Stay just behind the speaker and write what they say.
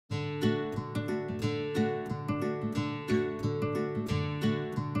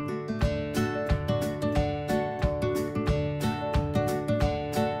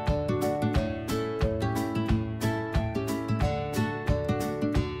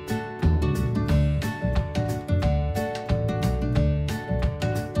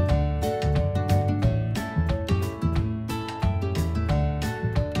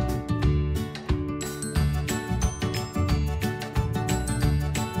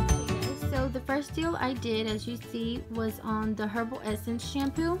the first deal I did, as you see, was on the Herbal Essence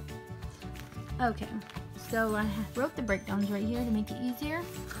shampoo. Okay, so I wrote the breakdowns right here to make it easier.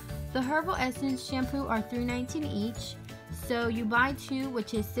 The Herbal Essence shampoo are $3.19 each. So you buy two,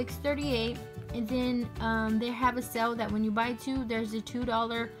 which is $6.38, and then they have a sale that when you buy two, there's a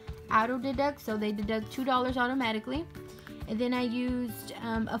 $2 auto deduct, so they deduct $2 automatically. And then I used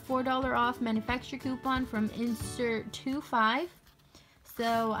a $4 off manufacturer coupon from insert 25.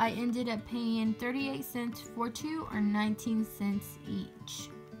 So I ended up paying 38 cents for two, or 19 cents each.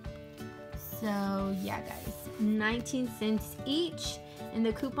 So yeah guys, 19 cents each. And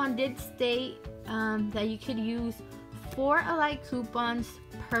the coupon did state that you could use 4 alike coupons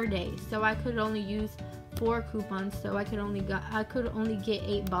per day. So I could only use 4 coupons, so I could only get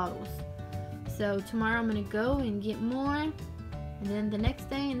 8 bottles. So tomorrow I'm gonna go and get more, and then the next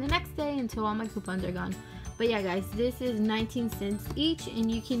day and the next day until all my coupons are gone. But yeah guys, this is 19 cents each, and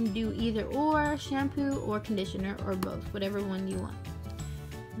you can do either or, shampoo or conditioner or both, whatever one you want.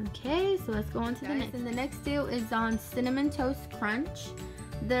 Okay, so let's go on to the next. And the next deal is on Cinnamon Toast Crunch.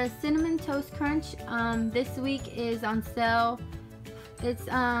 The Cinnamon Toast Crunch this week is on sale. It's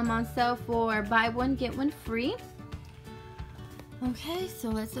on sale for buy one get one free. Okay, so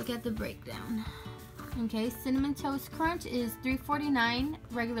let's look at the breakdown. Okay, Cinnamon Toast Crunch is $3.49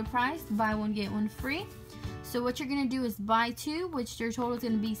 regular price, buy one get one free. So what you're gonna do is buy two, which your total is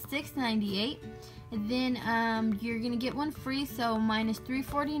gonna be $6.98. And then you're gonna get one free, so minus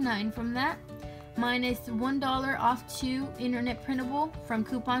 $3.49 from that, minus $1 off two internet printable from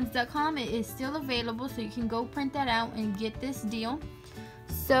coupons.com. It is still available, so you can go print that out and get this deal.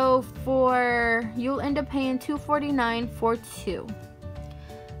 So you'll end up paying $2.49 for two.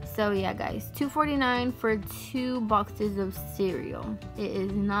 So yeah guys, $2.49 for 2 boxes of cereal. It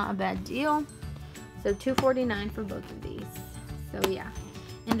is not a bad deal. So $2.49 for both of these. So yeah.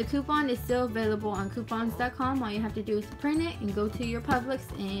 And the coupon is still available on coupons.com. All you have to do is print it and go to your Publix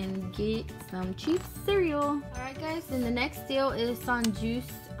and get some cheap cereal. Alright guys, and the next deal is on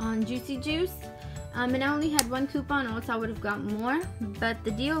Juicy Juice. And I only had 1 coupon, or else I would have got more. But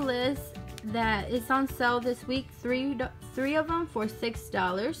the deal is that it's on sale this week, 3 of them for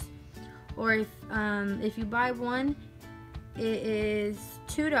 $6. Or if you buy one, it is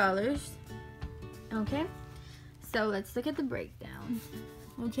 $2. Okay, so let's look at the breakdown.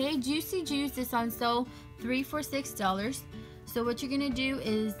 Okay, Juicy Juice is on sale 3 for $6. So what you're gonna do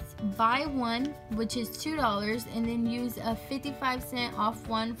is buy one, which is $2, and then use a 55-cent off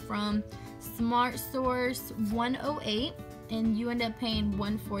one from Smart Source 108, and you end up paying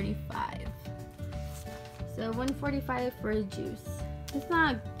 $1.45. So $1.45 for a juice. It's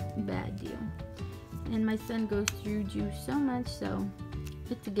not a bad deal. And my son goes through juice so much, so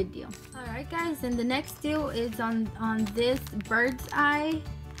it's a good deal. Alright guys, and the next deal is on this Bird's Eye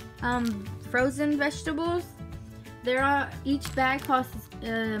frozen vegetables. Each bag costs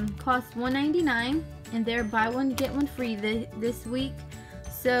 $1.99, and they're buy one get one free this week.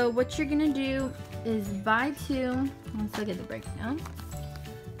 So what you're gonna do is buy two. Let's look at the breakdown.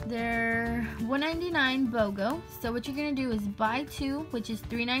 They're $1.99 BOGO. So what you're gonna do is buy two, which is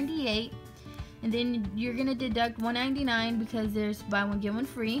 $3.98, and then you're gonna deduct $1.99 because there's buy one get one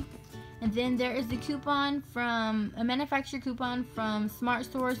free. And then there is a coupon from a manufacturer coupon from Smart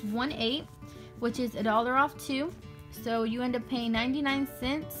Source 18, which is $1 off two. So you end up paying 99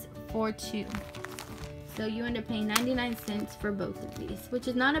 cents for two. So you end up paying 99 cents for both of these, which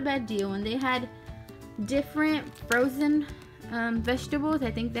is not a bad deal. And they had different frozen vegetables.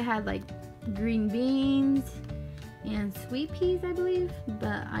 I think they had like green beans and sweet peas, I believe.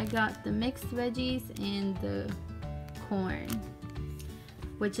 But I got the mixed veggies and the corn,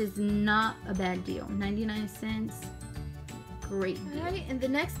 which is not a bad deal. 99 cents. Great deal. Alright, and the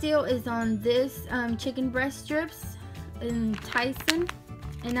next deal is on this chicken breast strips in Tyson.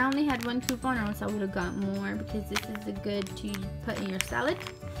 And I only had 1 coupon, or else I would have got more, because this is a good to put in your salad.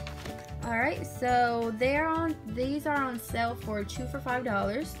 Alright, so these are on sale for 2 for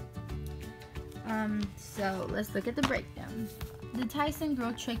 $5. So let's look at the breakdown. The Tyson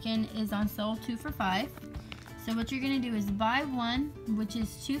grilled chicken is on sale 2 for $5. So what you're gonna do is buy one, which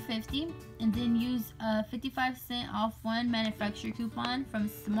is $2.50, and then use a 55-cent off one manufacturer coupon from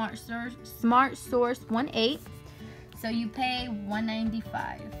Smart Source 18. So you pay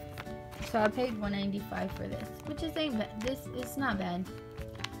 $1.95. So I paid $1.95 for this, which is ain't bad. It's not bad.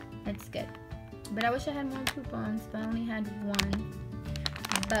 It's good. But I wish I had more coupons, but I only had 1.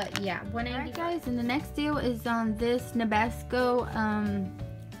 But yeah, $1.95. Alright guys, and the next deal is on this Nabasco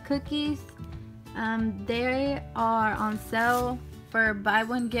cookies. They are on sale for buy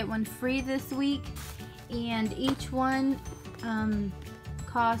one get one free this week, and each one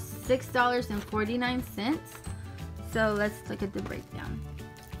costs $6.49. So let's look at the breakdown.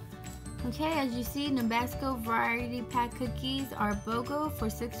 Okay, as you see, Nabasco Variety Pack cookies are BOGO for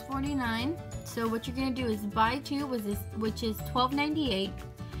 $6.49. So what you're gonna do is buy two, which is $12.98.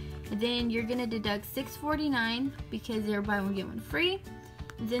 Then you're gonna deduct $6.49 because they're buy one get one free.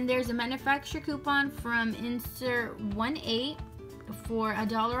 Then there's a manufacturer coupon from insert 18 for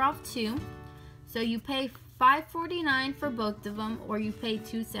 $1 off two. So you pay $5.49 for both of them, or you pay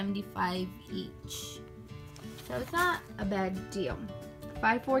 $2.75 each. So it's not a bad deal.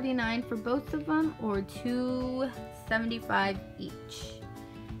 $5.49 for both of them, or $2.75 each.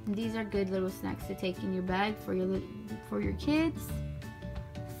 And these are good little snacks to take in your bag for your kids.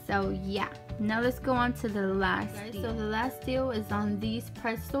 So yeah, now let's go on to the last deal. So the last deal is on these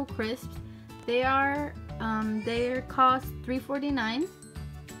pretzel crisps. They cost $3.49,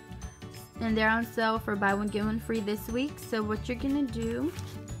 and they're on sale for buy one get one free this week. So what you're gonna do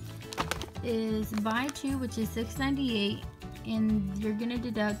is buy two, which is $6.98, and you're gonna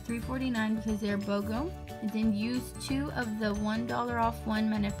deduct $3.49 because they're BOGO. And then use two of the $1 off one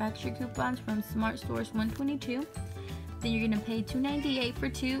manufacturer coupons from Smart Source 122. Then you're gonna pay $2.98 for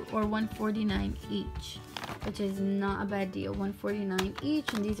two, or $1.49 each, which is not a bad deal. $1.49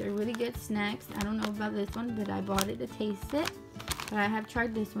 each, and these are really good snacks. I don't know about this one, but I bought it to taste it. But I have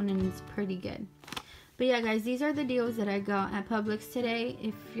tried this one and it's pretty good. But yeah, guys, these are the deals that I got at Publix today.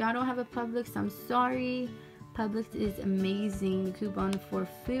 If y'all don't have a Publix, I'm sorry. Publix is amazing coupon for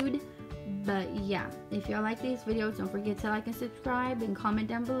food. But yeah, if y'all like these videos, don't forget to like and subscribe and comment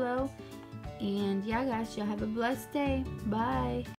down below. And yeah, guys, y'all have a blessed day. Bye.